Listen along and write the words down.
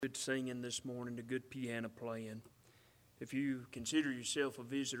Good singing this morning, the good piano playing. If you consider yourself a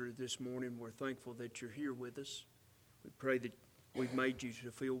visitor this morning, we're thankful that you're here with us. We pray that we've made you to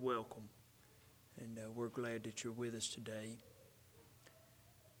feel welcome, and we're glad that you're with us today.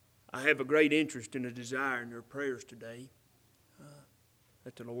 I have a great interest and a desire in your prayers today,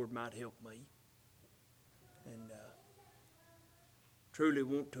 that the Lord might help me, and truly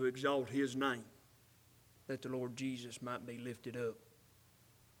want to exalt His name, that the Lord Jesus might be lifted up.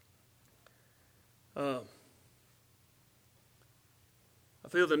 I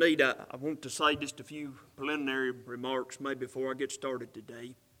feel the need, I want to say just a few preliminary remarks maybe before I get started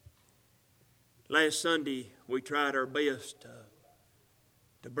today. Last Sunday we tried our best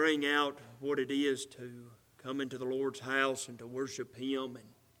to bring out what it is to come into the Lord's house and to worship Him. And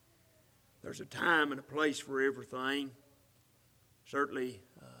there's a time and a place for everything. Certainly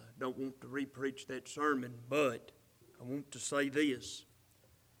don't want to re-preach that sermon, but I want to say this.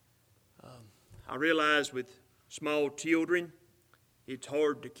 I realize with small children, it's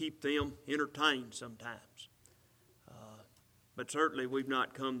hard to keep them entertained sometimes. But certainly we've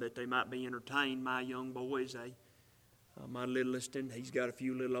not come that they might be entertained. My young boys, my littlest, and he's got a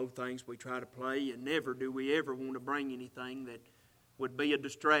few little old things we try to play, and never do we ever want to bring anything that would be a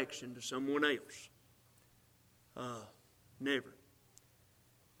distraction to someone else. Never.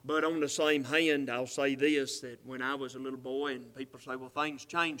 But on the same hand, I'll say this, that when I was a little boy, and people say, well, things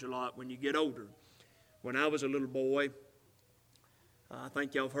change a lot when you get older. When I was a little boy, I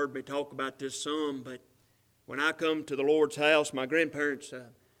think y'all have heard me talk about this some, but when I come to the Lord's house, my grandparents,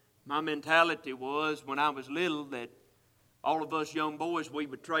 my mentality was when I was little that all of us young boys, we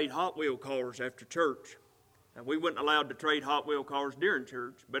would trade Hot Wheel cars after church. Now, we weren't allowed to trade Hot Wheel cars during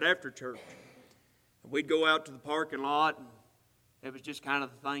church, but after church. We'd go out to the parking lot, and it was just kind of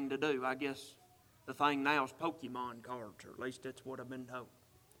the thing to do. I guess the thing now is Pokemon cards, or at least that's what I've been told.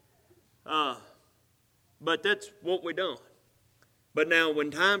 But that's what we done. But now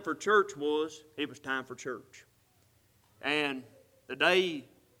when time for church was, it was time for church. And the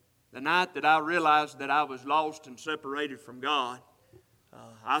night that I realized that I was lost and separated from God,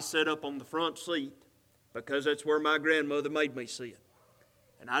 I sat up on the front seat because that's where my grandmother made me sit.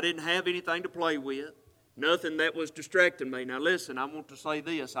 And I didn't have anything to play with, nothing that was distracting me. Now listen, I want to say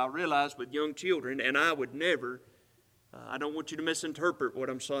this. I realize with young children, and I would never, I don't want you to misinterpret what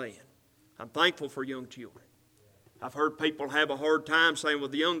I'm saying. I'm thankful for young children. I've heard people have a hard time saying, well,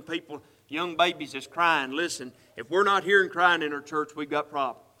 the young babies is crying. Listen, if we're not hearing crying in our church, we've got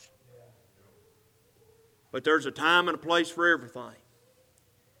problems. But there's a time and a place for everything.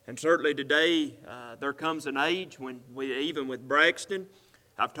 And certainly today, there comes an age when even with Braxton,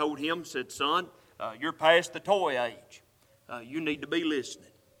 I've told him, said, son, you're past the toy age. You need to be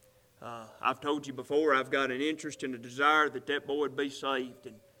listening. I've told you before, I've got an interest and a desire that boy would be saved,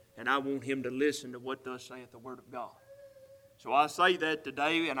 and I want him to listen to what thus saith the Word of God. So I say that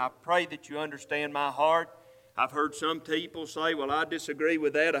today, and I pray that you understand my heart. I've heard some people say, well, I disagree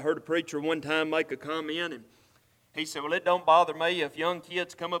with that. I heard a preacher one time make a comment, and he said, well, it don't bother me if young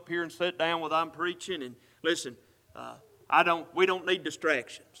kids come up here and sit down while I'm preaching. And listen, we don't need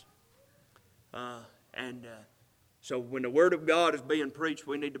distractions. So when the Word of God is being preached,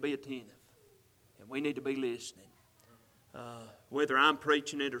 we need to be attentive, and we need to be listening. Whether I'm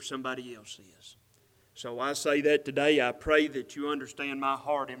preaching it or somebody else is. So I say that today. I pray that you understand my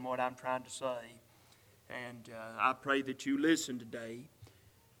heart in what I'm trying to say. And I pray that you listen today.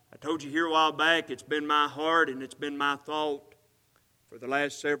 I told you here a while back, it's been my heart and it's been my thought for the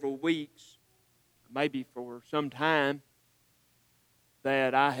last several weeks, maybe for some time,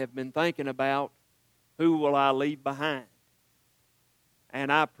 that I have been thinking about who will I leave behind. And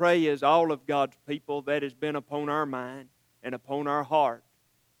I pray as all of God's people that has been upon our mind and upon our heart.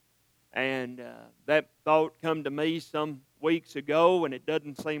 And that thought come to me some weeks ago, and it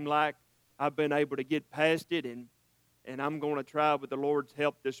doesn't seem like I've been able to get past it. And I'm going to try with the Lord's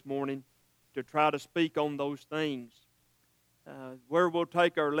help this morning to try to speak on those things. Where we'll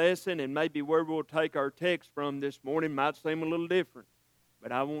take our lesson and maybe where we'll take our text from this morning might seem a little different.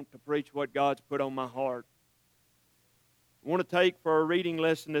 But I want to preach what God's put on my heart. I want to take for our reading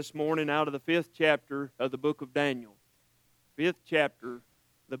lesson this morning out of the 5th chapter of the book of Daniel. 5th chapter,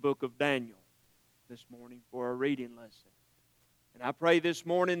 the book of Daniel, this morning for our reading lesson. And I pray this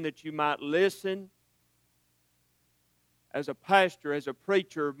morning that you might listen. As a pastor, as a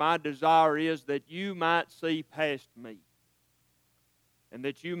preacher, my desire is that you might see past me and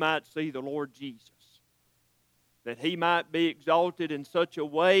that you might see the Lord Jesus. That He might be exalted in such a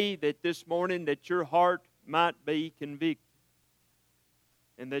way that this morning that your heart might be convicted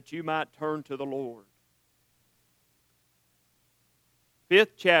and that you might turn to the Lord.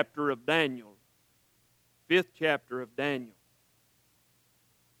 5th chapter of Daniel. 5th chapter of Daniel.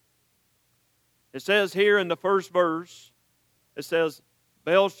 It says here in the first verse, it says,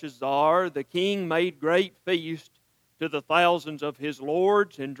 Belshazzar, the king, made great feast to the thousands of his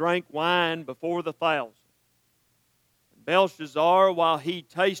lords and drank wine before the thousands. Belshazzar, while he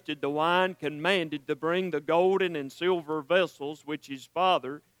tasted the wine, commanded to bring the golden and silver vessels which his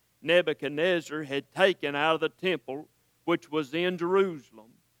father Nebuchadnezzar had taken out of the temple which was in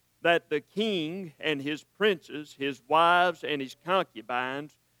Jerusalem, that the king and his princes, his wives, and his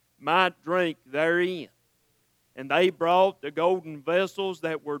concubines might drink therein. And they brought the golden vessels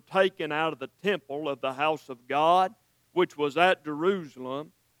that were taken out of the temple of the house of God, which was at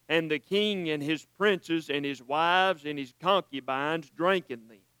Jerusalem, and the king and his princes and his wives and his concubines drank in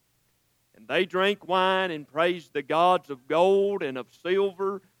them. And they drank wine and praised the gods of gold and of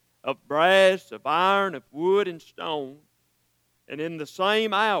silver, of brass, of iron, of wood and stone. And in the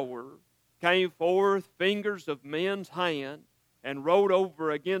same hour came forth fingers of men's hand, and wrote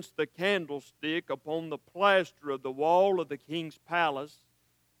over against the candlestick upon the plaster of the wall of the king's palace.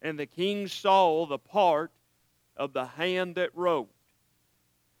 And the king saw the part of the hand that wrote.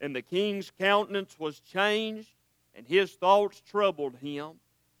 And the king's countenance was changed, and his thoughts troubled him,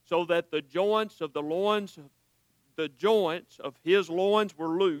 so that the joints of his loins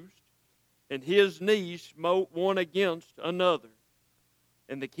were loosed, and his knees smote one against another.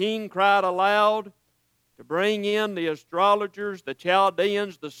 And the king cried aloud to bring in the astrologers, the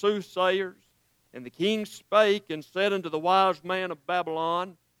Chaldeans, the soothsayers. And the king spake and said unto the wise man of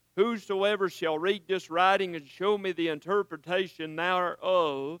Babylon, Whosoever shall read this writing and show me the interpretation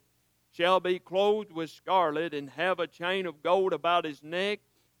thereof shall be clothed with scarlet and have a chain of gold about his neck,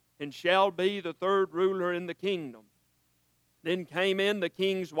 and shall be the third ruler in the kingdom. Then came in the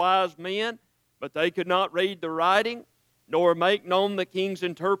king's wise men, but they could not read the writing, nor make known the king's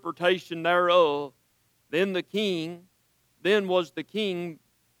interpretation thereof. Then was the king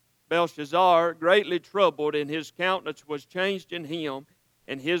Belshazzar greatly troubled, and his countenance was changed in him,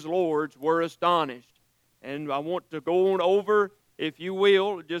 and his lords were astonished. And I want to go on over, if you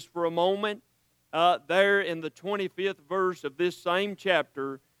will, just for a moment, there in the 25th verse of this same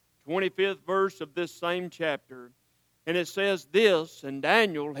chapter, 25th verse of this same chapter. And it says this, and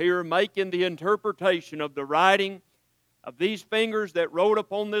Daniel here making the interpretation of the writing of these fingers that wrote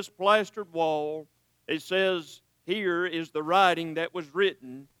upon this plastered wall. It says, here is the writing that was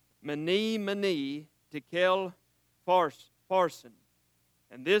written, Mene, Mene, Tekel, Pharsin.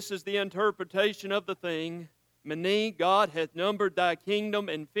 And this is the interpretation of the thing. Mene, God hath numbered thy kingdom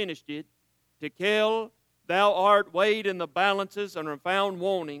and finished it. Tekel, thou art weighed in the balances and are found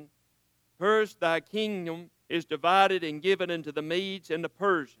wanting. Purs, thy kingdom is divided and given unto the Medes and the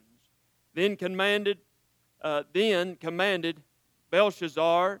Persians. Then commanded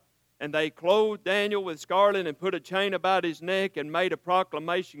Belshazzar, and they clothed Daniel with scarlet and put a chain about his neck and made a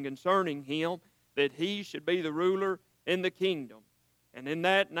proclamation concerning him that he should be the ruler in the kingdom. And in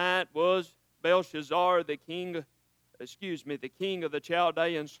that night was Belshazzar, the king of the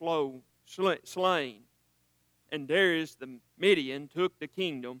Chaldeans slain. And Darius the Median took the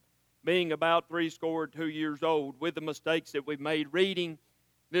kingdom, being about 62 years old, with the mistakes that we've made reading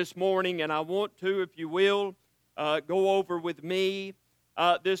this morning. And I want to, if you will, go over with me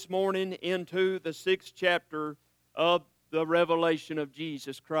this morning into the 6th chapter of the revelation of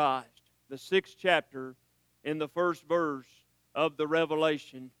Jesus Christ. The 6th chapter in the first verse of the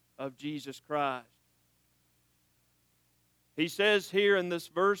revelation of Jesus Christ. He says here in this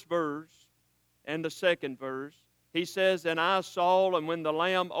verse and the second verse, he says, And I saw, and when the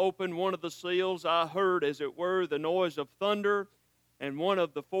Lamb opened one of the seals, I heard, as it were, the noise of thunder, and one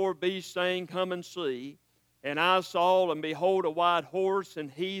of the four beasts saying, Come and see. And I saw, and behold, a white horse,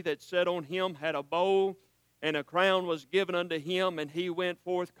 and he that sat on him had a bow, and a crown was given unto him, and he went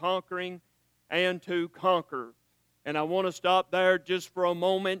forth conquering and to conquer. And I want to stop there just for a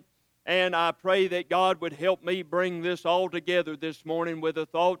moment, and I pray that God would help me bring this all together this morning with the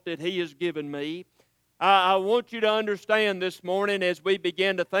thought that He has given me. I want you to understand this morning as we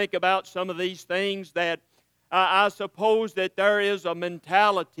begin to think about some of these things that I suppose that there is a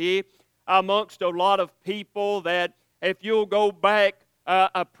mentality amongst a lot of people that if you'll go back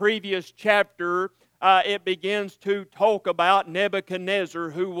a previous chapter, it begins to talk about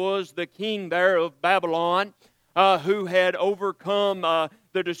Nebuchadnezzar, who was the king there of Babylon, who had overcome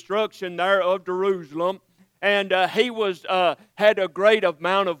the destruction there of Jerusalem. And he had a great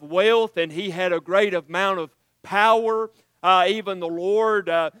amount of wealth, and he had a great amount of power. Even the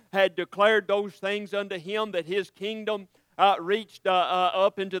Lord had declared those things unto him, that his kingdom reached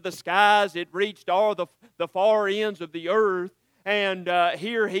up into the skies. It reached all the far ends of the earth. And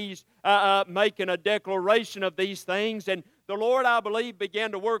here he's making a declaration of these things. And the Lord, I believe,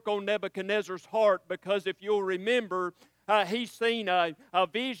 began to work on Nebuchadnezzar's heart, because if you'll remember, he's seen a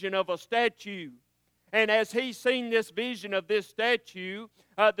vision of a statue. And as he's seen this vision of this statue,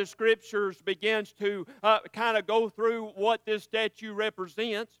 the Scriptures begins to kind of go through what this statue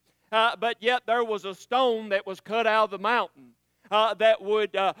represents. But yet there was a stone that was cut out of the mountain that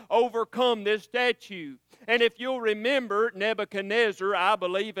would overcome this statue. And if you'll remember, Nebuchadnezzar, I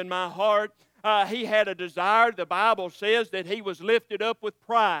believe in my heart, he had a desire. The Bible says that he was lifted up with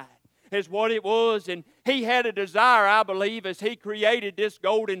pride, is what it was. And he had a desire, I believe, as he created this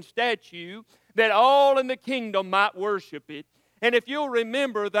golden statue, that all in the kingdom might worship it. And if you'll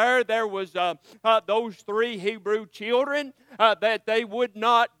remember, there was those 3 Hebrew children that they would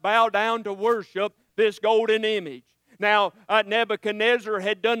not bow down to worship this golden image. Now, Nebuchadnezzar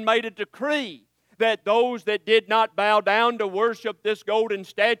had made a decree that those that did not bow down to worship this golden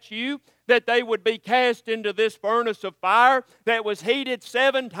statue, that they would be cast into this furnace of fire that was heated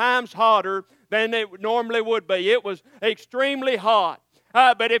 7 times hotter than it normally would be. It was extremely hot.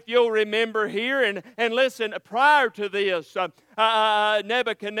 But if you'll remember here, and listen, prior to this,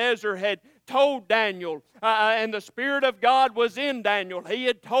 Nebuchadnezzar had told Daniel, and the Spirit of God was in Daniel. He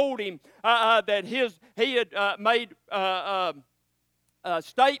had told him that he had made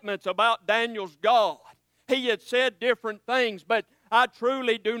statements about Daniel's God. He had said different things, but I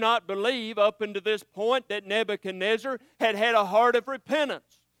truly do not believe up until this point that Nebuchadnezzar had a heart of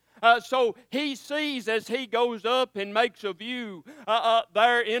repentance. So he sees, as he goes up and makes a view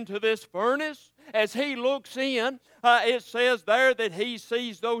there into this furnace, as he looks in, it says there that he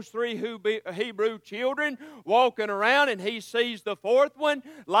sees those 3 Hebrew children walking around, and he sees the 4th one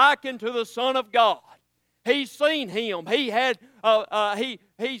likened to the Son of God. He's seen him.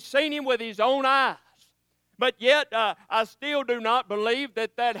 He's seen him with his own eyes. But yet, I still do not believe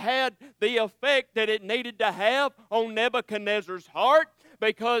that had the effect that it needed to have on Nebuchadnezzar's heart.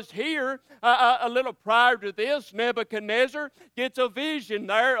 Because here, a little prior to this, Nebuchadnezzar gets a vision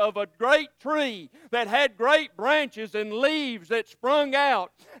there of a great tree that had great branches and leaves that sprung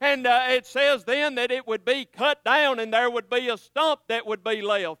out. And it says then that it would be cut down and there would be a stump that would be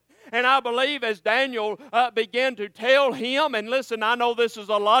left. And I believe as Daniel began to tell him, and listen, I know this is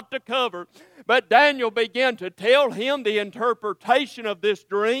a lot to cover, but Daniel began to tell him the interpretation of this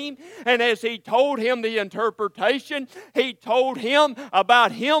dream. And as he told him the interpretation, he told him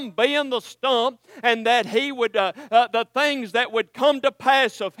about him being the stump, and that he would, the things that would come to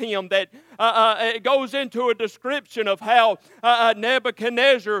pass of him, that it goes into a description of how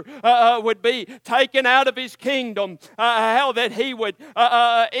Nebuchadnezzar would be taken out of his kingdom, how that he would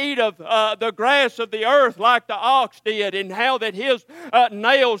eat of the grass of the earth like the ox did, and how that his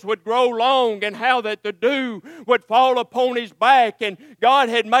nails would grow long, and how that the dew would fall upon his back. And God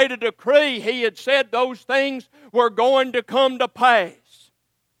had made a decree. He had said those things were going to come to pass.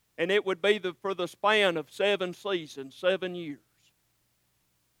 And it would be for the span of 7 seasons, 7 years.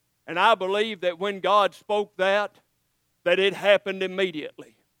 And I believe that when God spoke that it happened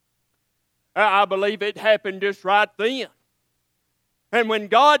immediately. I believe it happened just right then. And when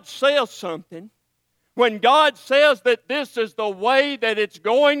God says something, when God says that this is the way that it's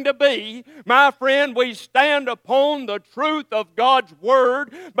going to be, my friend, we stand upon the truth of God's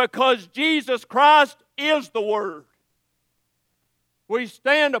Word, because Jesus Christ is the Word. We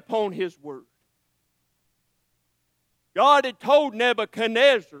stand upon His Word. God had told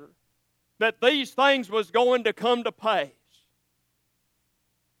Nebuchadnezzar that these things was going to come to pass.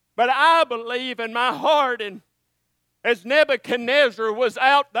 But I believe in my heart, and as Nebuchadnezzar was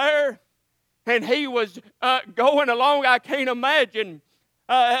out there and he was going along, I can't imagine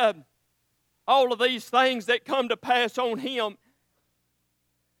all of these things that come to pass on him.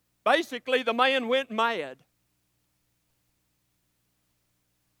 Basically, the man went mad.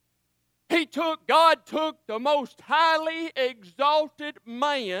 God took the most highly exalted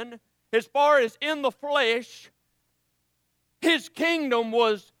man, as far as in the flesh. His kingdom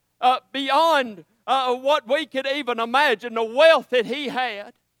was beyond what we could even imagine, the wealth that he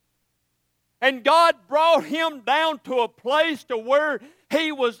had. And God brought him down to a place to where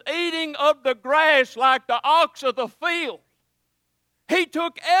he was eating of the grass like the ox of the field. He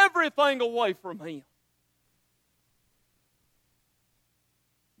took everything away from him.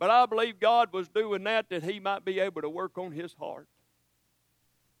 But I believe God was doing that he might be able to work on his heart.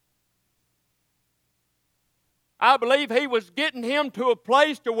 I believe He was getting him to a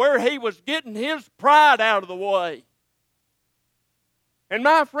place to where he was getting his pride out of the way. And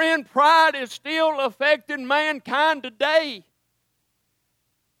my friend, pride is still affecting mankind today.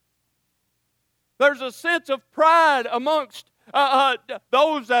 There's a sense of pride amongst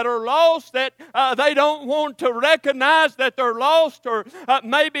those that are lost, that they don't want to recognize that they're lost, or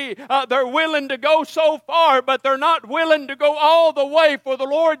maybe they're willing to go so far, but they're not willing to go all the way for the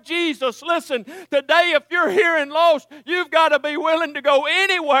Lord Jesus. Listen, today if you're here and lost, you've got to be willing to go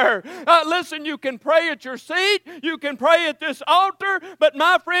anywhere. Listen, you can pray at your seat, you can pray at this altar, but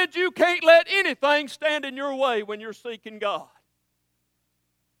my friends, you can't let anything stand in your way when you're seeking God.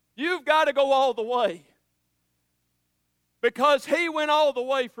 You've got to go all the way, because He went all the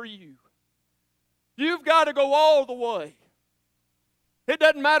way for you. You've got to go all the way. It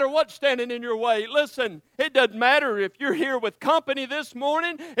doesn't matter what's standing in your way. Listen, it doesn't matter if you're here with company this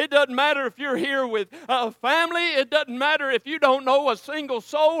morning. It doesn't matter if you're here with family. It doesn't matter if you don't know a single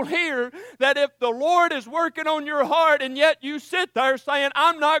soul here. That if the Lord is working on your heart and yet you sit there saying,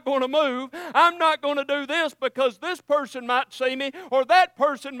 I'm not going to move, I'm not going to do this because this person might see me or that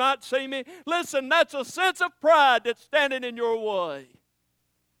person might see me. Listen, that's a sense of pride that's standing in your way.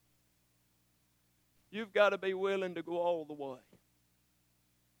 You've got to be willing to go all the way,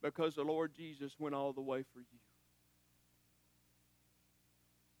 because the Lord Jesus went all the way for you.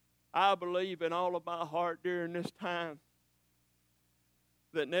 I believe in all of my heart during this time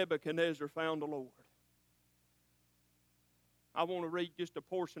that Nebuchadnezzar found the Lord. I want to read just a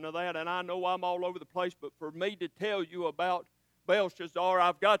portion of that, and I know I'm all over the place, but for me to tell you about Belshazzar,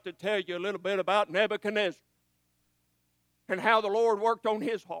 I've got to tell you a little bit about Nebuchadnezzar and how the Lord worked on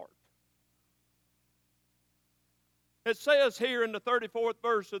his heart. It says here in the 34th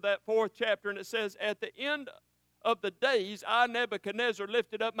verse of that 4th chapter, and it says, At the end of the days, I, Nebuchadnezzar,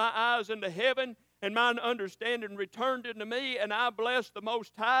 lifted up my eyes into heaven, and mine understanding returned unto me, and I blessed the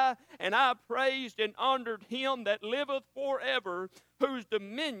Most High, and I praised and honored Him that liveth forever, whose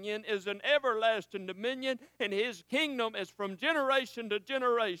dominion is an everlasting dominion, and His kingdom is from generation to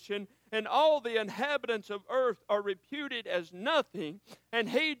generation, and all the inhabitants of earth are reputed as nothing, and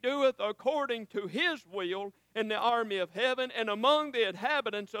He doeth according to His will in the army of heaven and among the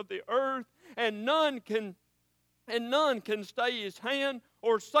inhabitants of the earth, and none can stay His hand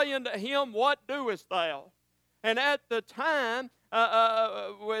or say unto Him, What doest thou? And at the time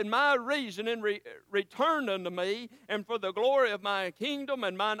when my reasoning returned unto me, and for the glory of my kingdom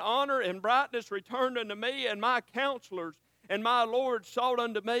and mine honor and brightness returned unto me, and my counselors and my Lord sought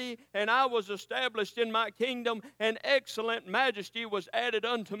unto me, and I was established in my kingdom, and excellent majesty was added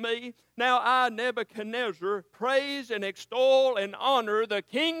unto me. Now I, Nebuchadnezzar, praise and extol and honor the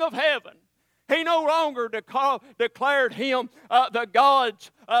King of heaven. He no longer declared Him the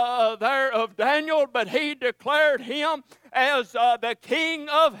gods there of Daniel, but he declared Him as the King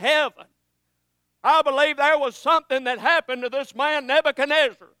of heaven. I believe there was something that happened to this man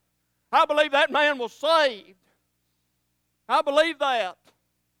Nebuchadnezzar. I believe that man was saved. I believe that.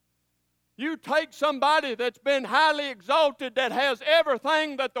 You take somebody that's been highly exalted, that has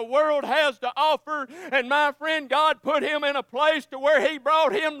everything that the world has to offer, and my friend, God put him in a place to where He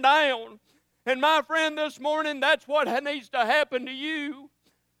brought him down. And my friend, this morning, that's what needs to happen to you.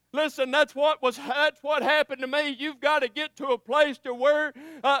 Listen, that's what happened to me. You've got to get to a place to where,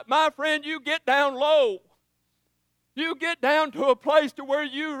 my friend, you get down low. You get down to a place to where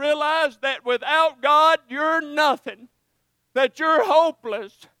you realize that without God, you're nothing. That you're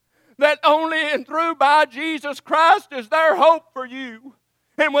hopeless, that only and through by Jesus Christ is there hope for you.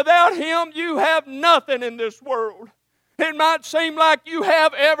 And without Him, you have nothing in this world. It might seem like you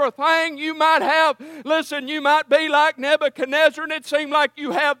have everything. You might be like Nebuchadnezzar, and it seems like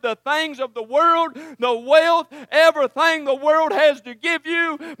you have the things of the world, the wealth, everything the world has to give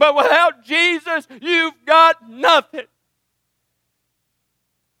you. But without Jesus, you've got nothing.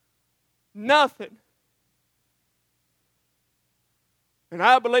 Nothing. And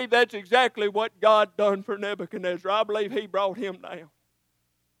I believe that's exactly what God done for Nebuchadnezzar. I believe He brought him down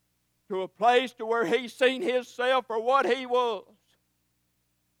to a place to where he seen himself for what he was.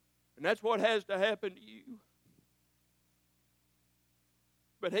 And that's what has to happen to you.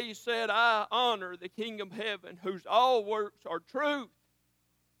 But he said, I honor the King of heaven, whose all works are truth,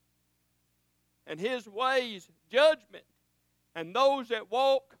 and His ways judgment. And those that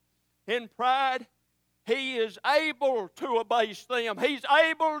walk in pride, He is able to abase them. He's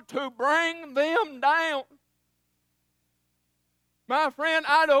able to bring them down. My friend,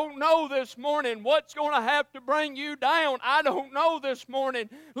 I don't know this morning what's going to have to bring you down. I don't know this morning.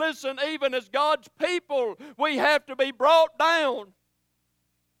 Listen, even as God's people, we have to be brought down.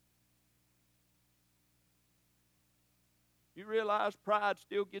 You realize pride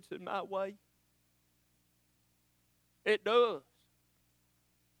still gets in my way? It does.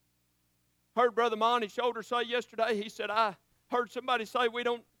 Heard Brother Monty Shoulder say yesterday, he said, I heard somebody say we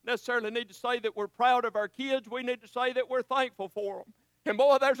don't necessarily need to say that we're proud of our kids. We need to say that we're thankful for them. And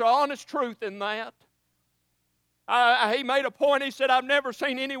boy, there's an honest truth in that. He made a point. He said, I've never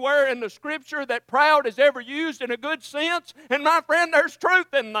seen anywhere in the Scripture that proud is ever used in a good sense. And my friend, there's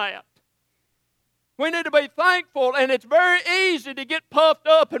truth in that. We need to be thankful, and it's very easy to get puffed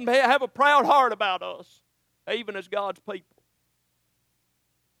up and have a proud heart about us, even as God's people.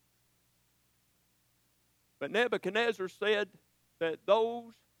 But Nebuchadnezzar said that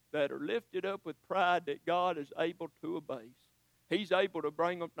those that are lifted up with pride, that God is able to abase. He's able to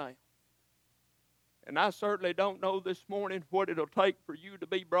bring them down. And I certainly don't know this morning what it'll take for you to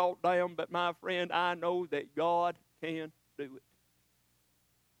be brought down, but my friend, I know that God can do it.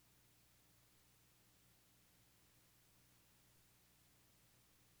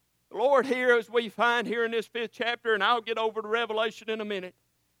 The Lord here, as we find here in this 5th chapter, and I'll get over to Revelation in a minute,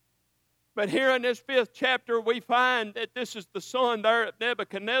 but here in this 5th chapter we find that this is the son there of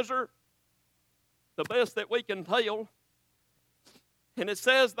Nebuchadnezzar, the best that we can tell. And it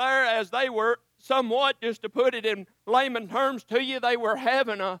says there, as they were somewhat, just to put it in layman terms to you, they were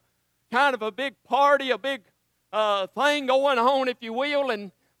having a kind of a big party, a big thing going on, if you will,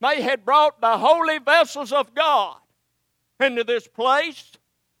 and they had brought the holy vessels of God into this place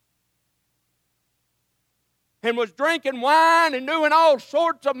and was drinking wine and doing all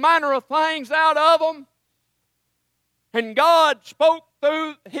sorts of manner of things out of them. And God spoke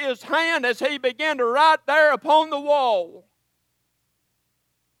through His hand as He began to write there upon the wall.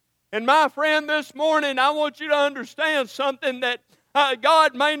 And my friend, this morning I want you to understand something, that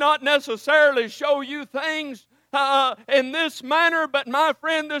God may not necessarily show you things in this manner, but my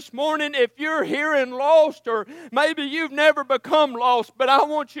friend, this morning, if you're here and lost, or maybe you've never become lost, but I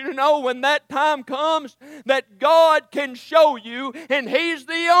want you to know when that time comes that God can show you, and He's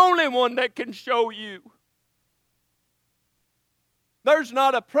the only one that can show you. There's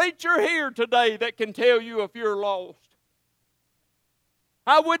not a preacher here today that can tell you if you're lost.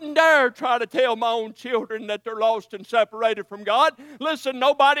 I wouldn't dare try to tell my own children that they're lost and separated from God. Listen,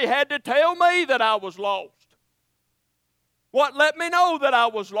 nobody had to tell me that I was lost. What let me know that I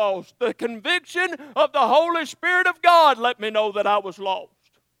was lost? The conviction of the Holy Spirit of God let me know that I was lost.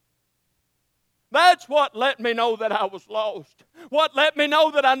 That's what let me know that I was lost. What let me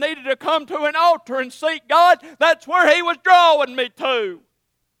know that I needed to come to an altar and seek God, that's where He was drawing me to.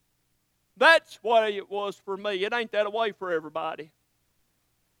 That's what it was for me. It ain't that way for everybody.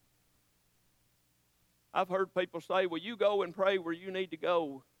 I've heard people say, well, you go and pray where you need to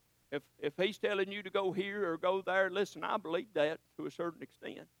go. If He's telling you to go here or go there, listen, I believe that to a certain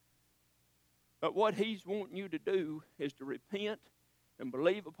extent. But what He's wanting you to do is to repent and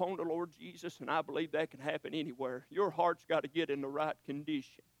believe upon the Lord Jesus, and I believe that can happen anywhere. Your heart's got to get in the right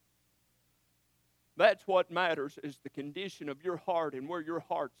condition. That's what matters, is the condition of your heart and where your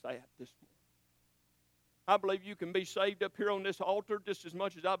heart's at this morning. I believe you can be saved up here on this altar just as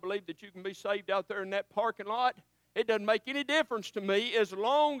much as I believe that you can be saved out there in that parking lot. It doesn't make any difference to me as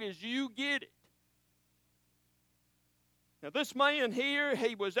long as you get it. Now this man here,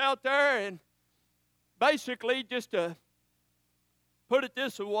 he was out there, and basically, just to put it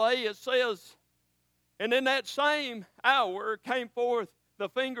this way, it says, and in that same hour came forth the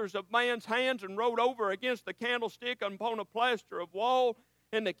fingers of man's hands and wrote over against the candlestick upon a plaster of wall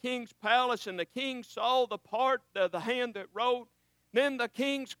in the king's palace, and the king saw the part of the hand that wrote. Then the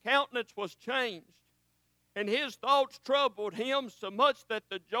king's countenance was changed, and his thoughts troubled him so much that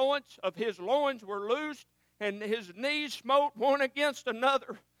the joints of his loins were loosed, and his knees smote one against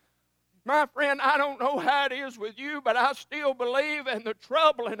another. My friend, I don't know how it is with you, but I still believe in the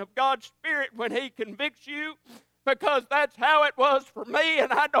troubling of God's Spirit when He convicts you, because that's how it was for me,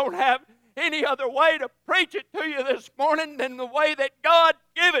 and I don't have any other way to preach it to you this morning than the way that God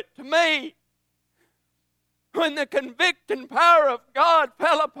gave it to me. When the convicting power of God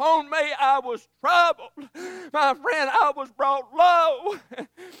fell upon me, I was troubled. My friend, I was brought low.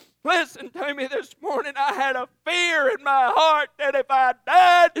 Listen to me this morning. I had a fear in my heart that if I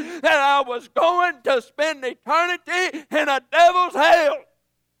died, that I was going to spend eternity in a devil's hell.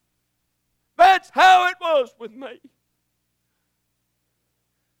 That's how it was with me.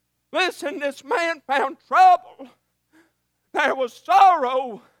 Listen, this man found trouble. There was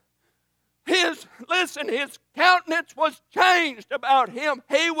sorrow. His countenance was changed about him.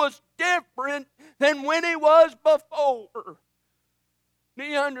 He was different than when he was before. Do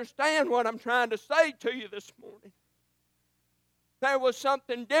you understand what I'm trying to say to you this morning? There was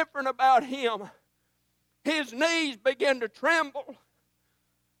something different about him. His knees began to tremble.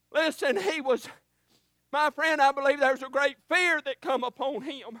 Listen, my friend, I believe there was a great fear that come upon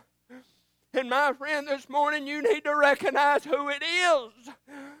him. And my friend, this morning you need to recognize who it is,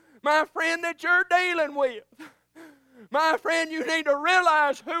 my friend, that you're dealing with. My friend, you need to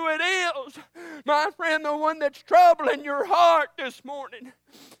realize who it is. My friend, the one that's troubling your heart this morning.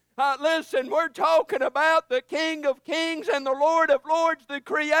 Listen, we're talking about the King of Kings and the Lord of Lords, the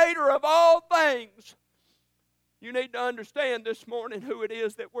Creator of all things. You need to understand this morning who it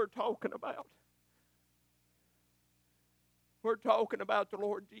is that we're talking about. We're talking about the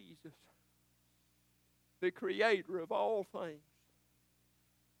Lord Jesus, the Creator of all things.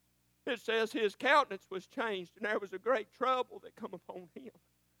 It says his countenance was changed, and there was a great trouble that come upon him.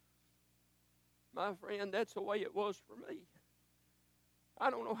 My friend, that's the way it was for me. I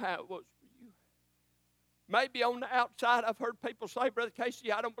don't know how it was for you. Maybe on the outside I've heard people say, Brother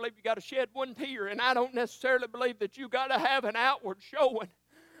Casey, I don't believe you got to shed one tear, and I don't necessarily believe that you got to have an outward showing.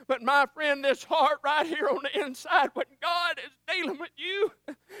 But my friend, this heart right here on the inside, when God is dealing with you,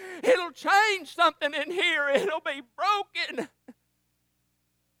 it'll change something in here. It'll be broken.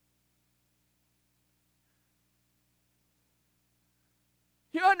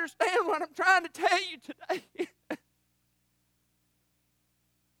 You understand what I'm trying to tell you today?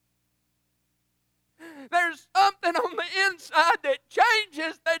 There's something on the inside that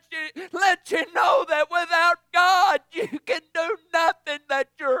changes, that lets you know that without God you can do nothing, that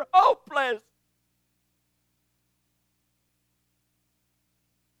you're hopeless.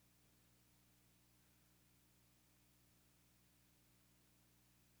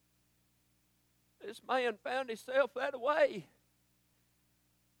 This man found himself that way.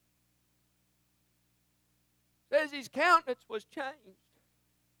 Says his countenance was changed.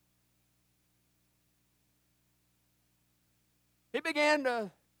 He began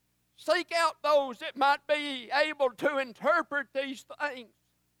to seek out those that might be able to interpret these things.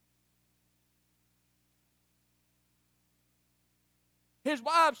 His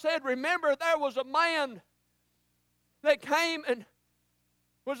wife said, remember, there was a man that came and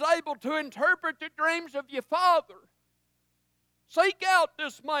was able to interpret the dreams of your father. Seek out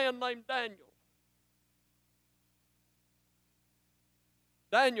this man named Daniel.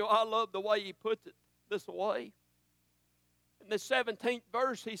 Daniel, I love the way he puts it this way. In the 17th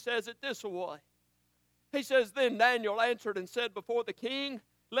verse, he says it this way. He says, then Daniel answered and said before the king,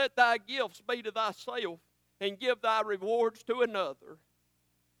 let thy gifts be to thyself, and give thy rewards to another.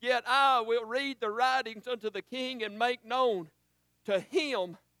 Yet I will read the writings unto the king, and make known to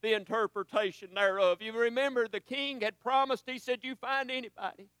him the interpretation thereof. You remember the king had promised, he said, you find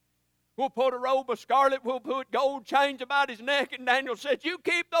anybody, we'll put a robe of scarlet, we'll put gold chains about his neck. And Daniel said, you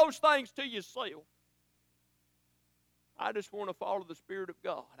keep those things to yourself. I just want to follow the Spirit of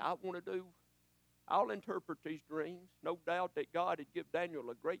God. I'll interpret these dreams. No doubt that God had given Daniel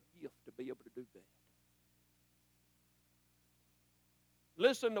a great gift to be able to do that.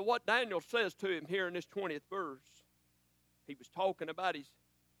 Listen to what Daniel says to him here in this 20th verse. He was talking about his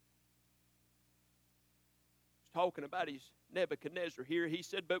Nebuchadnezzar here. He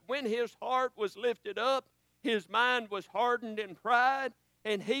said, but when his heart was lifted up, his mind was hardened in pride,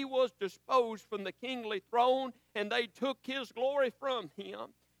 and he was disposed from the kingly throne, and they took his glory from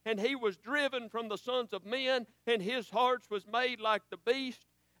him. And he was driven from the sons of men, and his heart was made like the beast,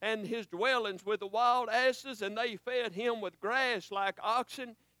 and his dwellings with the wild asses, and they fed him with grass like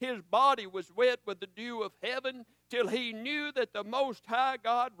oxen. His body was wet with the dew of heaven, till he knew that the Most High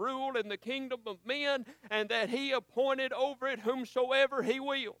God ruled in the kingdom of men, and that he appointed over it whomsoever he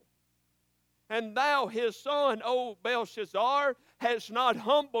will. And thou, his son, O Belshazzar, hast not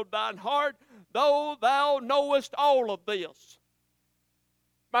humbled thine heart, though thou knowest all of this.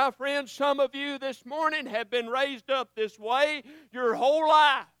 My friends, some of you this morning have been raised up this way your whole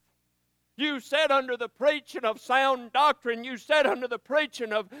life. You sat under the preaching of sound doctrine. You sat under the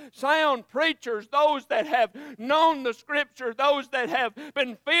preaching of sound preachers, those that have known the Scripture, those that have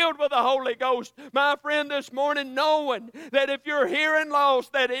been filled with the Holy Ghost. My friend, this morning, knowing that if you're hearing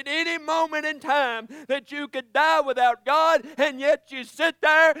lost, that at any moment in time that you could die without God, and yet you sit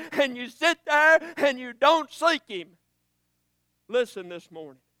there and you sit there and you don't seek Him. Listen this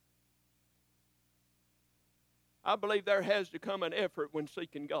morning. I believe there has to come an effort when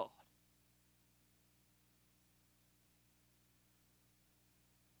seeking God.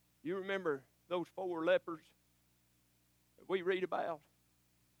 You remember those 4 lepers that we read about?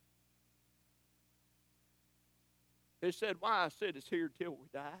 It said, why sit us here till we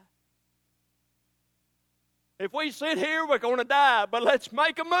die? If we sit here, we're going to die, but let's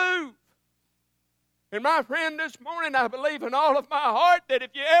make a move. And my friend, this morning, I believe in all of my heart that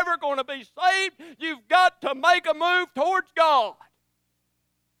if you're ever going to be saved, you've got to make a move towards God.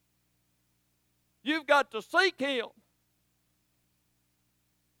 You've got to seek Him.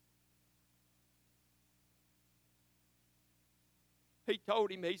 he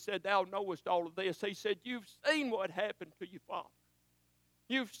told him, he said, thou knowest all of this. He said, you've seen what happened to your father.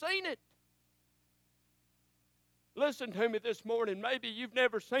 You've seen it. Listen to me this morning. Maybe you've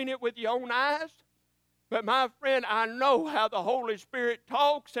never seen it with your own eyes. But my friend, I know how the Holy Spirit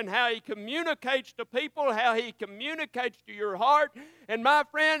talks and how He communicates to people, how He communicates to your heart. And my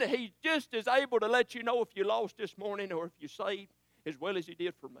friend, He's just as able to let you know if you're lost this morning or if you're saved as well as He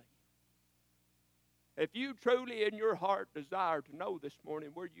did for me. If you truly in your heart desire to know this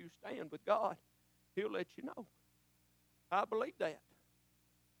morning where you stand with God, He'll let you know. I believe that.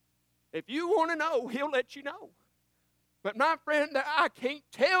 If you want to know, He'll let you know. But my friend, I can't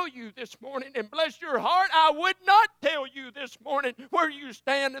tell you this morning, and bless your heart, I would not tell you this morning where you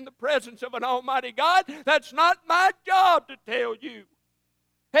stand in the presence of an almighty God. That's not my job to tell you.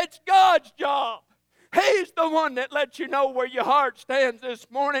 It's God's job. He's the one that lets you know where your heart stands this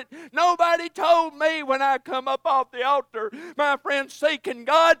morning. Nobody told me when I come up off the altar, my friend, seeking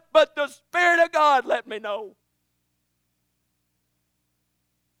God, but the Spirit of God let me know.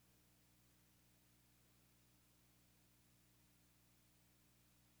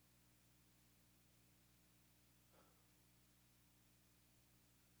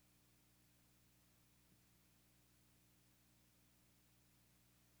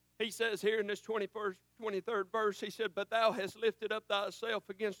 He says here in this 23rd verse, he said, but thou hast lifted up thyself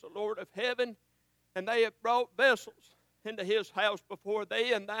against the Lord of heaven, and they have brought vessels into his house before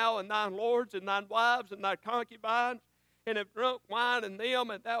thee, and thou and thine lords and thine wives and thy concubines, and have drunk wine in them,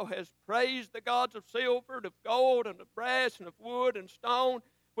 and thou hast praised the gods of silver, and of gold, and of brass, and of wood, and stone,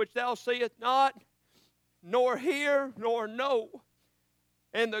 which thou seest not, nor hear, nor know.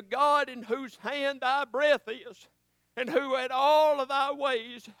 And the God in whose hand thy breath is, and who at all of thy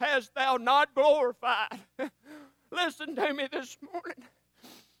ways hast thou not glorified. Listen to me this morning.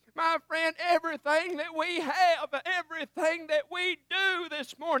 My friend, everything that we have, everything that we do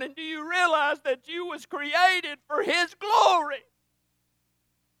this morning, do you realize that you was created for His glory?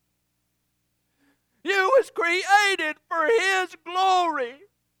 You was created for His glory.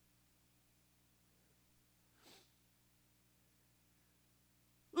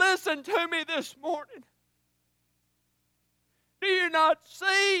 Listen to me this morning. Do you not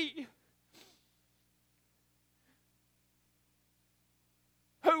see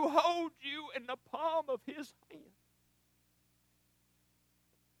who holds you in the palm of His hand?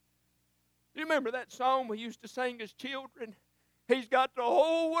 You remember that song we used to sing as children? He's got the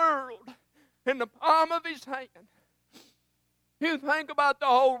whole world in the palm of His hand. You think about the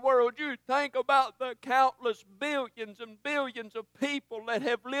whole world. You think about the countless billions and billions of people that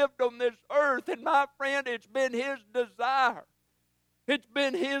have lived on this earth. And my friend, it's been His desire. It's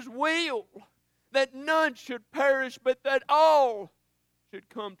been His will that none should perish, but that all should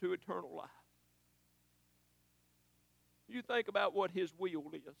come to eternal life. You think about what His will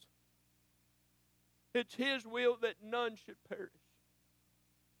is. It's His will that none should perish.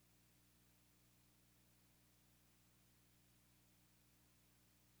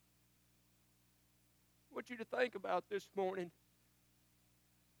 I want you to think about this morning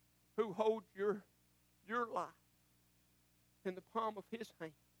who holds your life in the palm of His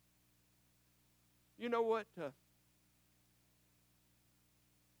hand. You know what?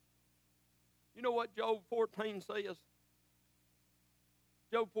 You know what Job 14 says?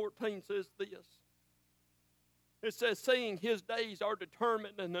 Job 14 says this. It says, seeing His days are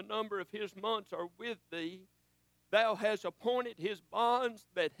determined and the number of His months are with thee, thou hast appointed His bonds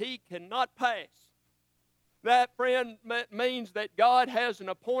that He cannot pass. That, friend, means that God has an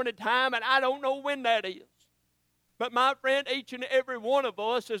appointed time, and I don't know when that is. But my friend, each and every one of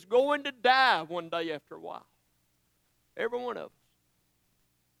us is going to die one day after a while. Every one of us.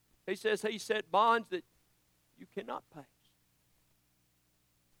 He says He set bonds that you cannot pass.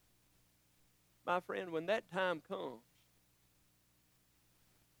 My friend, when that time comes,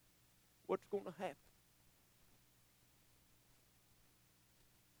 what's going to happen?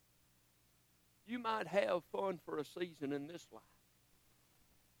 You might have fun for a season in this life.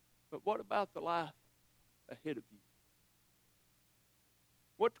 But what about the life ahead of you?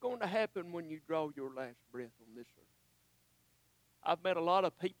 What's going to happen when you draw your last breath on this earth? I've met a lot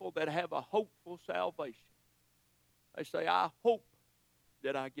of people that have a hopeful salvation. They say, I hope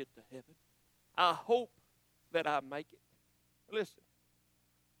that I get to heaven. I hope that I make it. Listen,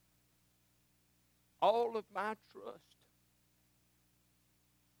 all of my trust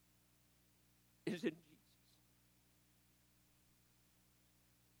is in Jesus.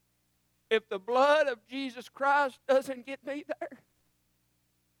 If the blood of Jesus Christ doesn't get me there,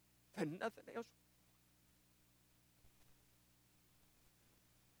 then nothing else.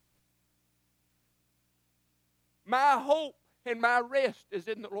 My hope And my rest is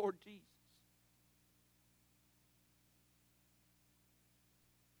in the Lord Jesus.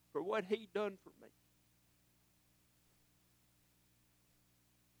 For what He done for me.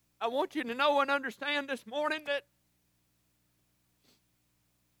 I want you to know and understand this morning that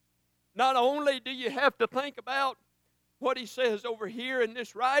not only do you have to think about what he says over here in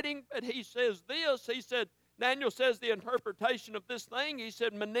this writing, but he says this. He said, Daniel says the interpretation of this thing. He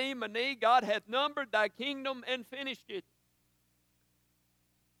said, Mene, Mene, God hath numbered thy kingdom and finished it.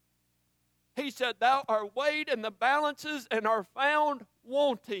 He said, thou art weighed in the balances and are found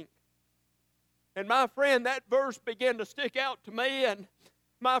wanting. And my friend, that verse began to stick out to me. And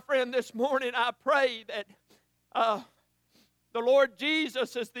my friend, this morning I pray that the Lord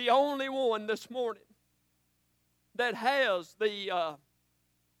Jesus is the only one this morning that has the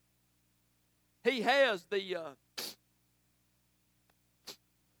he has the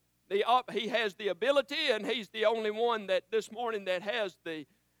ability, and He's the only one that this morning that has the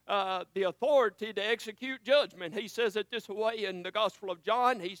authority to execute judgment. He says it this way in the Gospel of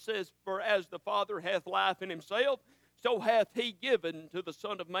John. He says, for as the Father hath life in Himself, so hath He given to the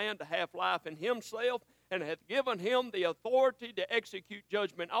Son of Man to have life in Himself, and hath given Him the authority to execute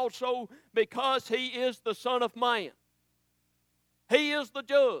judgment also, because He is the Son of Man. He is the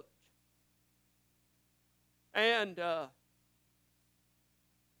judge. And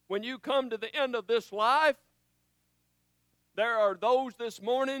when you come to the end of this life, there are those this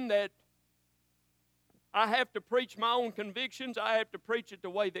morning that I have to preach my own convictions. I have to preach it the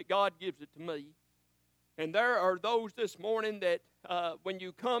way that God gives it to me. And there are those this morning that when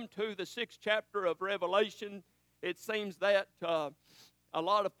you come to the 6th chapter of Revelation, it seems that a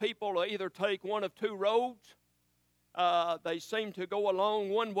lot of people will either take one of two roads. They seem to go along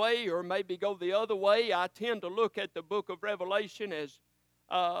one way or maybe go the other way. I tend to look at the book of Revelation as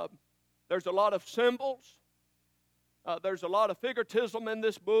there's a lot of symbols. There's a lot of figuratism in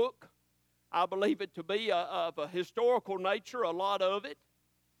this book. I believe it to be of a historical nature, a lot of it.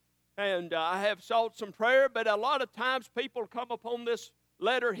 And I have sought some prayer, but a lot of times people come upon this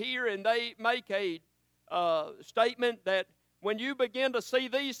letter here and they make a statement that when you begin to see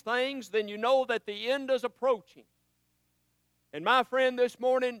these things, then you know that the end is approaching. And my friend, this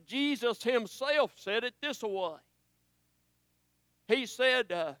morning, Jesus Himself said it this way. He said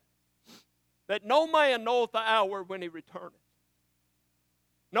that no man knoweth the hour when He returneth.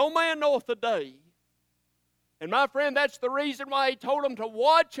 No man knoweth the day. And my friend, that's the reason why He told them to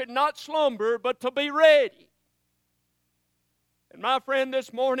watch and not slumber, but to be ready. And my friend,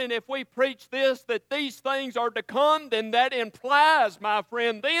 this morning, if we preach this, that these things are to come, then that implies, my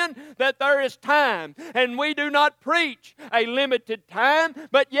friend, then that there is time. And we do not preach a limited time,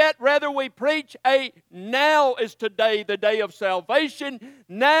 but yet rather we preach a now is today, the day of salvation.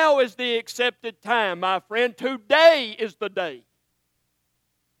 Now is the accepted time, my friend. Today is the day.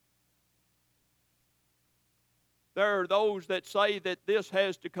 There are those that say that this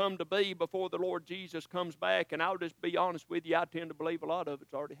has to come to be before the Lord Jesus comes back, and I'll just be honest with you, I tend to believe a lot of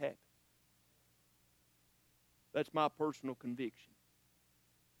it's already happened. That's my personal conviction.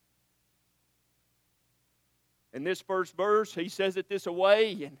 In this first verse, he says it this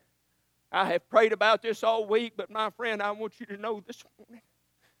way, and I have prayed about this all week, but my friend, I want you to know this morning,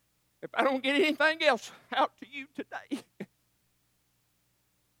 if I don't get anything else out to you today,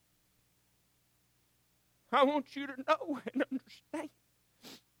 I want you to know and understand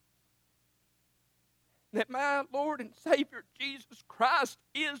that my Lord and Savior Jesus Christ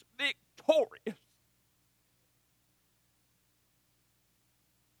is victorious.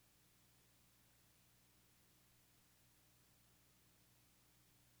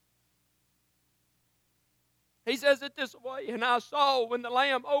 He says it this way, and I saw when the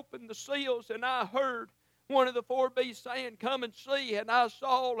Lamb opened the seals, and I heard one of the four beasts saying, come and see, and I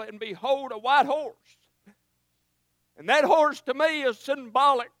saw, and behold, a white horse. And that horse to me is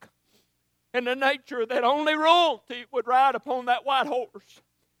symbolic in the nature that only royalty would ride upon that white horse.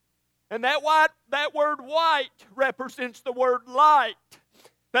 And that word white represents the word light.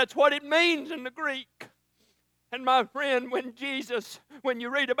 That's what it means in the Greek. And my friend, when you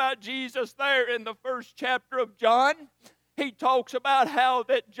read about Jesus there in the 1st chapter of John, he talks about how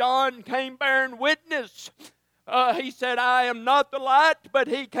that John came bearing witness. He said, I am not the light, but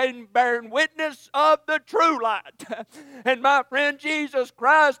he came bearing witness of the true light. And my friend, Jesus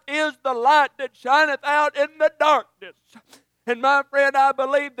Christ is the light that shineth out in the darkness. And my friend, I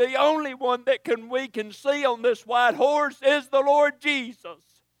believe the only one that we can see on this white horse is the Lord Jesus.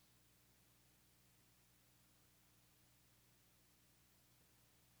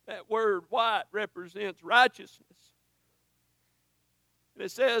 That word white represents righteousness. And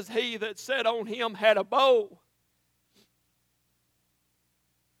it says, he that sat on him had a bow.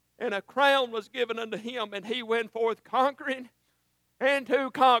 and a crown was given unto him, and he went forth conquering and to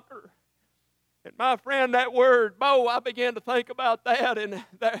conquer. And my friend, that word, bow, I began to think about that, and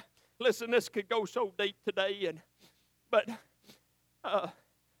listen, this could go so deep today, but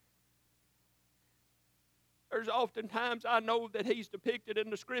there's oftentimes, I know that he's depicted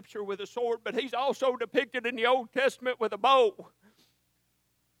in the Scripture with a sword, but he's also depicted in the Old Testament with a bow.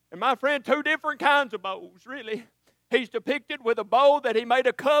 And my friend, two different kinds of bows, really. He's depicted with a bow that he made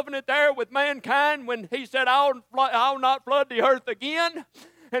a covenant there with mankind when he said, I'll not flood the earth again.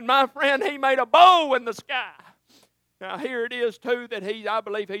 And my friend, he made a bow in the sky. Now here it is too that I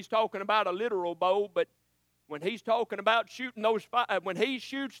believe he's talking about a literal bow, but when he's talking about shooting when he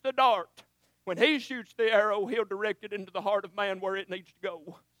shoots the dart, when he shoots the arrow, he'll direct it into the heart of man where it needs to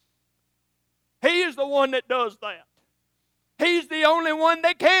go. He is the one that does that. He's the only one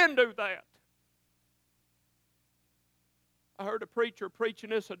that can do that. I heard a preacher preaching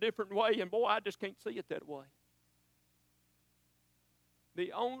this a different way, and boy, I just can't see it that way.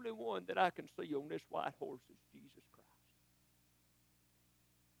 The only one that I can see on this white horse is Jesus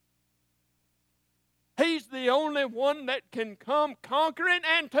Christ. He's the only one that can come conquering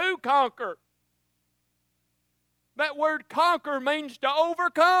and to conquer. That word conquer means to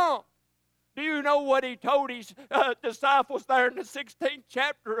overcome. Do you know what he told his disciples there in the 16th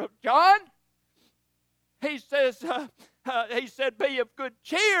chapter of John? He says, he said, be of good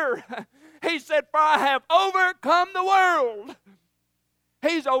cheer. He said, for I have overcome the world.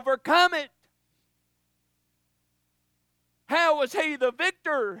 He's overcome it. How was he the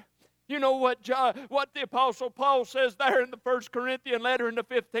victor? You know what the Apostle Paul says there in the 1 Corinthian letter in the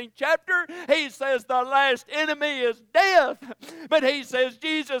 15th chapter? He says the last enemy is death. But he says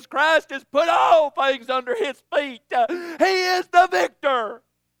Jesus Christ has put all things under his feet. He is the victor.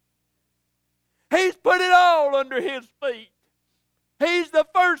 He's put it all under his feet. He's the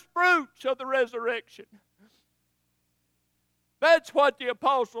first fruits of the resurrection. That's what the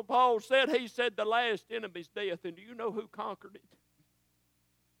Apostle Paul said. He said the last enemy's death. And do you know who conquered it?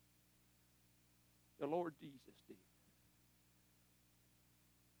 The Lord Jesus did.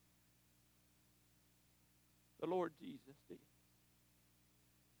 The Lord Jesus did.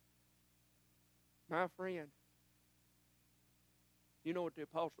 My friend, you know what the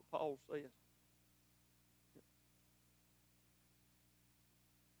Apostle Paul says?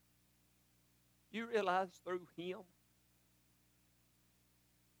 You realize through him,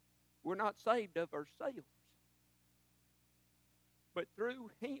 we're not saved of ourselves. But through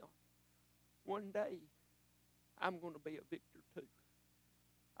him, one day, I'm going to be a victor too.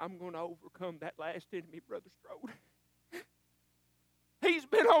 I'm going to overcome that last enemy, Brother Strode. He's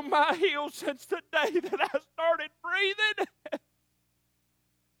been on my heels since the day that I started breathing.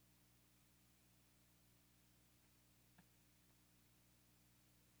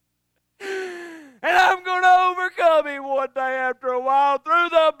 And I'm going to overcome him one day after a while through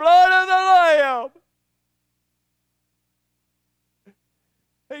the blood of the Lamb.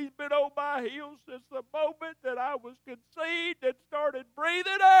 He's been on my heels since the moment that I was conceived and started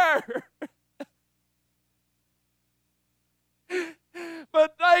breathing air.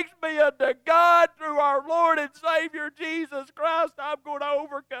 But thanks be unto God through our Lord and Savior Jesus Christ, I'm going to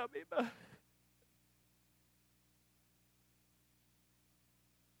overcome him.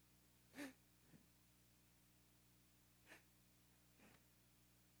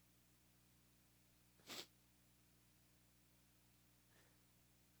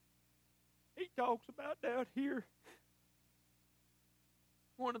 He talks about down here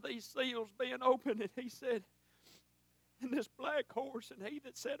one of these seals being opened, and he said, and this black horse, and he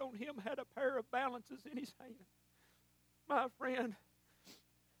that sat on him had a pair of balances in his hand. My friend,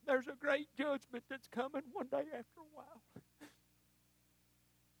 there's a great judgment that's coming one day after a while.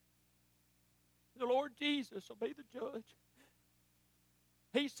 The Lord Jesus will be the judge.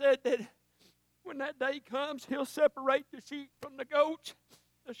 He said that when that day comes, he'll separate the sheep from the goats.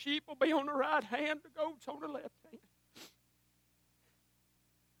 The sheep will be on the right hand, the goats on the left hand.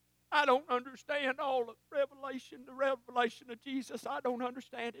 I don't understand all of Revelation, the revelation of Jesus. I don't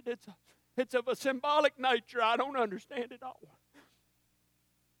understand it. It's of a symbolic nature. I don't understand it all.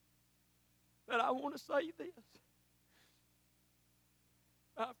 But I want to say this.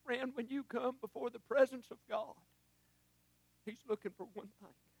 My friend, when you come before the presence of God, he's looking for one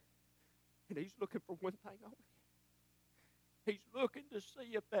thing. And he's looking for one thing only. He's looking to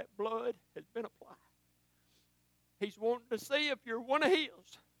see if that blood has been applied. He's wanting to see if you're one of his.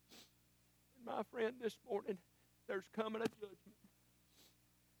 And my friend, this morning, there's coming a judgment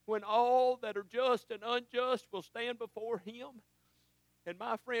when all that are just and unjust will stand before him. And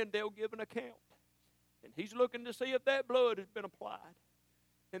my friend, they'll give an account. And he's looking to see if that blood has been applied.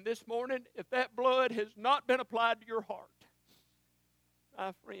 And this morning, if that blood has not been applied to your heart,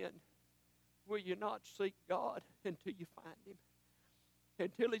 my friend, will you not seek God until you find Him?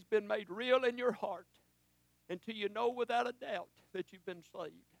 Until He's been made real in your heart. Until you know without a doubt that you've been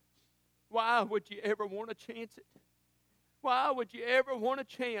saved. Why would you ever want to chance it? Why would you ever want a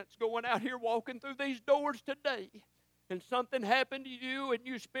chance going out here walking through these doors today and something happened to you and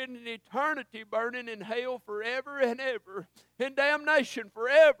you spend an eternity burning in hell forever and ever, in damnation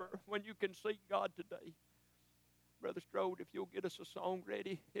forever, when you can seek God today? Brother Strode, if you'll get us a song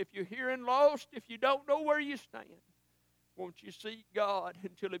ready. If you're here and lost, if you don't know where you stand, won't you seek God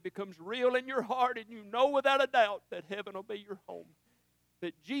until it becomes real in your heart and you know without a doubt that heaven will be your home,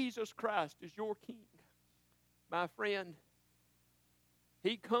 that Jesus Christ is your King. My friend,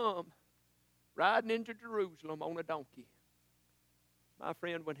 He come riding into Jerusalem on a donkey. My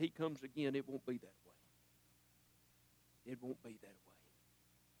friend, when He comes again, it won't be that way. It won't be that way.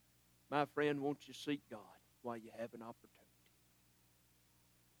 My friend, won't you seek God while you have an opportunity?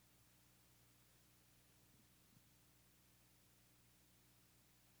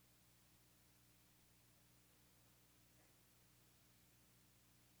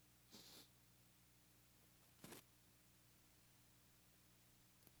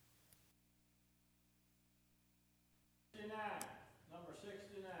 Number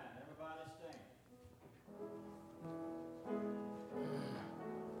 69. Everybody stand.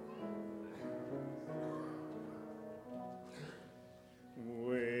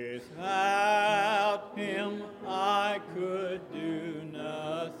 Without Him I could do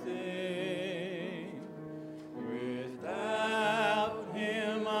nothing. Without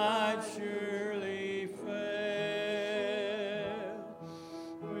Him I'd surely fail.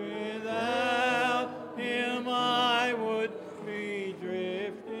 Without Him I would be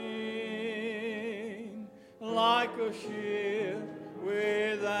drifting like a ship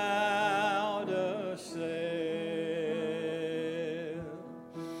without a sail.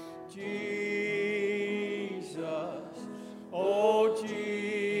 Jesus, oh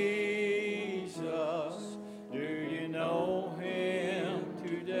Jesus, do you know Him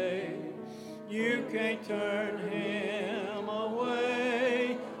today? You can't turn Him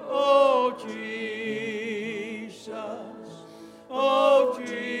away. Oh Jesus, oh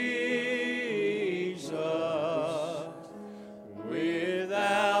Jesus,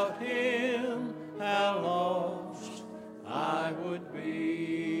 without Him how lost I would be.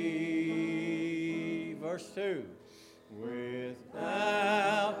 Verse 2.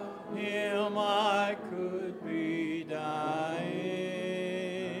 Without Him I could be dying.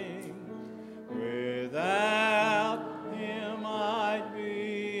 Without Him I'd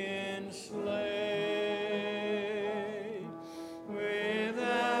be enslaved.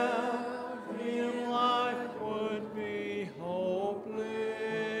 Without Him life would be hopeless.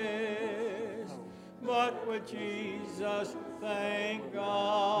 But with Jesus, thank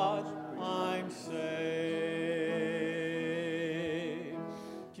God, I'm saved.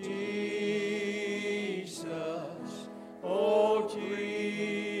 Jesus, oh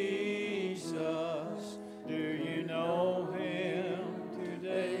Jesus, do you know Him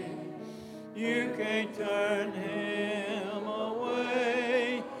today? You can't turn Him